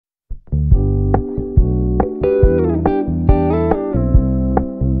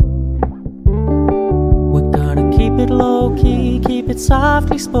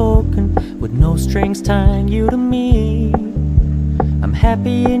softly spoken, with no strings tying you to me. I'm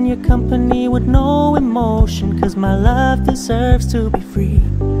happy in your company with no emotion, 'cause my love deserves to be free.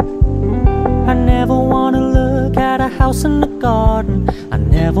 I never wanna look at a house in the garden, I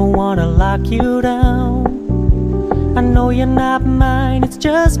never wanna lock you down. I know you're not mine, it's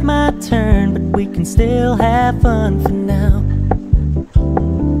just my turn, but we can still have fun for now.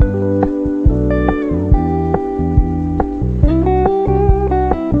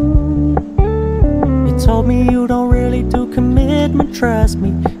 You told me you don't really do commitment, trust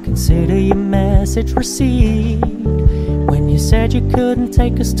me, consider your message received. When you said you couldn't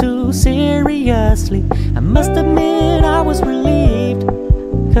take us too seriously, I must admit I was relieved.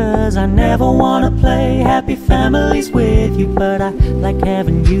 'Cause I never wanna play happy families with you, but I like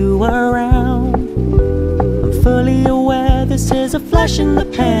having you around. I'm fully aware this is a flash in the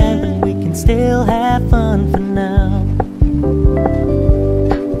pan, but we can still have fun for now.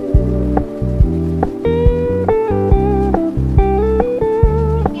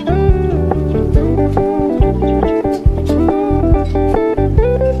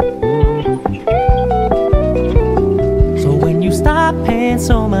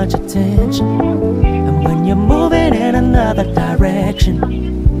 So much attention, and when you're moving in another direction,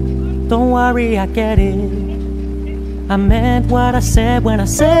 don't worry, I get it. I meant what I said when I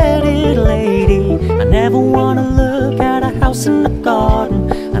said it, lady. I never wanna look at a house in the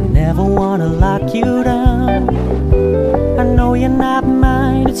garden, I never wanna lock you down. I know you're not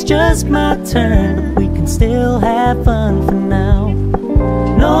mine, it's just my turn, but we can still have fun for now.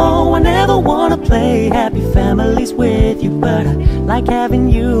 No, I never wanna play happy families with you, but I like having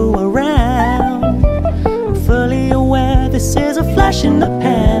you around. I'm fully aware this is a flash in the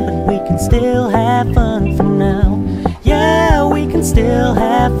pan, but we can still have fun for now. Yeah, we can still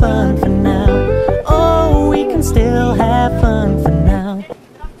have fun for now. Oh, we can still have fun for now.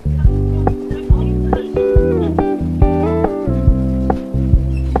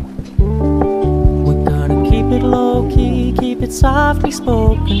 We're gonna keep it low key, keep it softly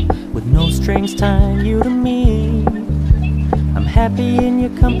spoken, with no strings tying you to me. I'm happy in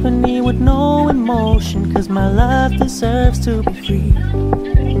your company with no emotion, 'cause my love deserves to be free.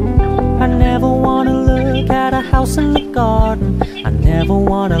 I never wanna look at a house in the garden, I never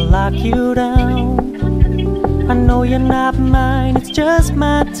wanna lock you down. I know you're not mine, it's just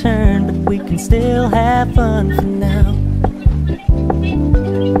my turn, but we can still have fun for now.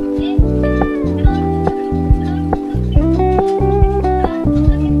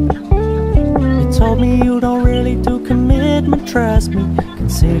 Told me you don't really do commitment, trust me,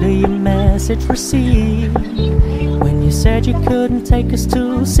 consider your message received. When you said you couldn't take us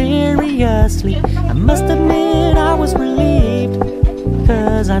too seriously, I must admit I was relieved.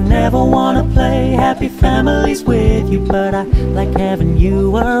 'Cause I never wanna play happy families with you, but I like having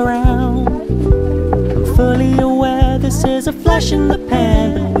you around. I'm fully aware this is a flash in the pan,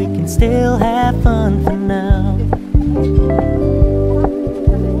 but we can still have fun for now.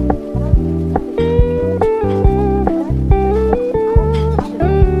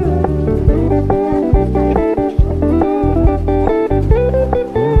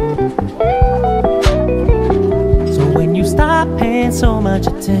 So much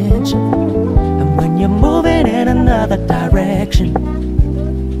attention, and when you're moving in another direction,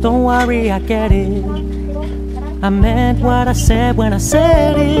 don't worry, I get it. I meant what I said when I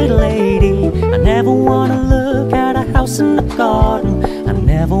said it, lady. I never wanna look at a house in the garden, I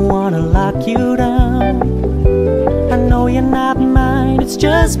never wanna lock you down. I know you're not mine, it's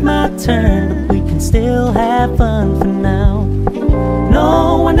just my turn, but we can still have fun for now.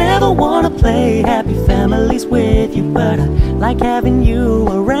 No, I never wanna play happy families with you, but I like having you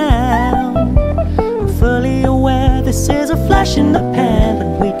around. I'm fully aware this is a flash in the pan,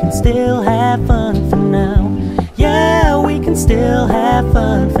 but we can still have fun for now. Yeah, we can still have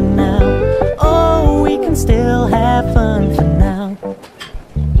fun for now. Oh, we can still have fun for now.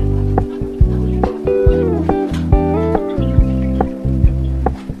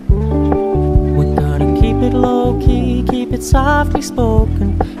 We're gonna keep it low key, keep it softly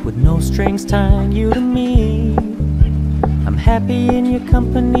spoken, with no strings tying you to me. I'm happy in your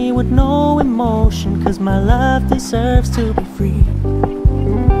company with no emotion, 'cause my love deserves to be free.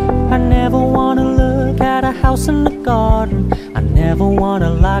 I never wanna look at a house in the garden, I never wanna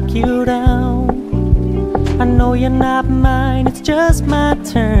lock you down. I know you're not mine, it's just my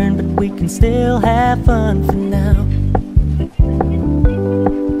turn, but we can still have fun for now.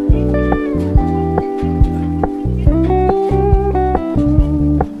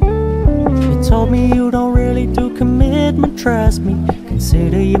 Told me you don't really do commitment, trust me,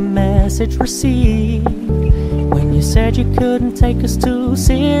 consider your message received. When you said you couldn't take us too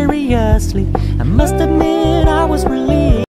seriously, I must admit I was relieved.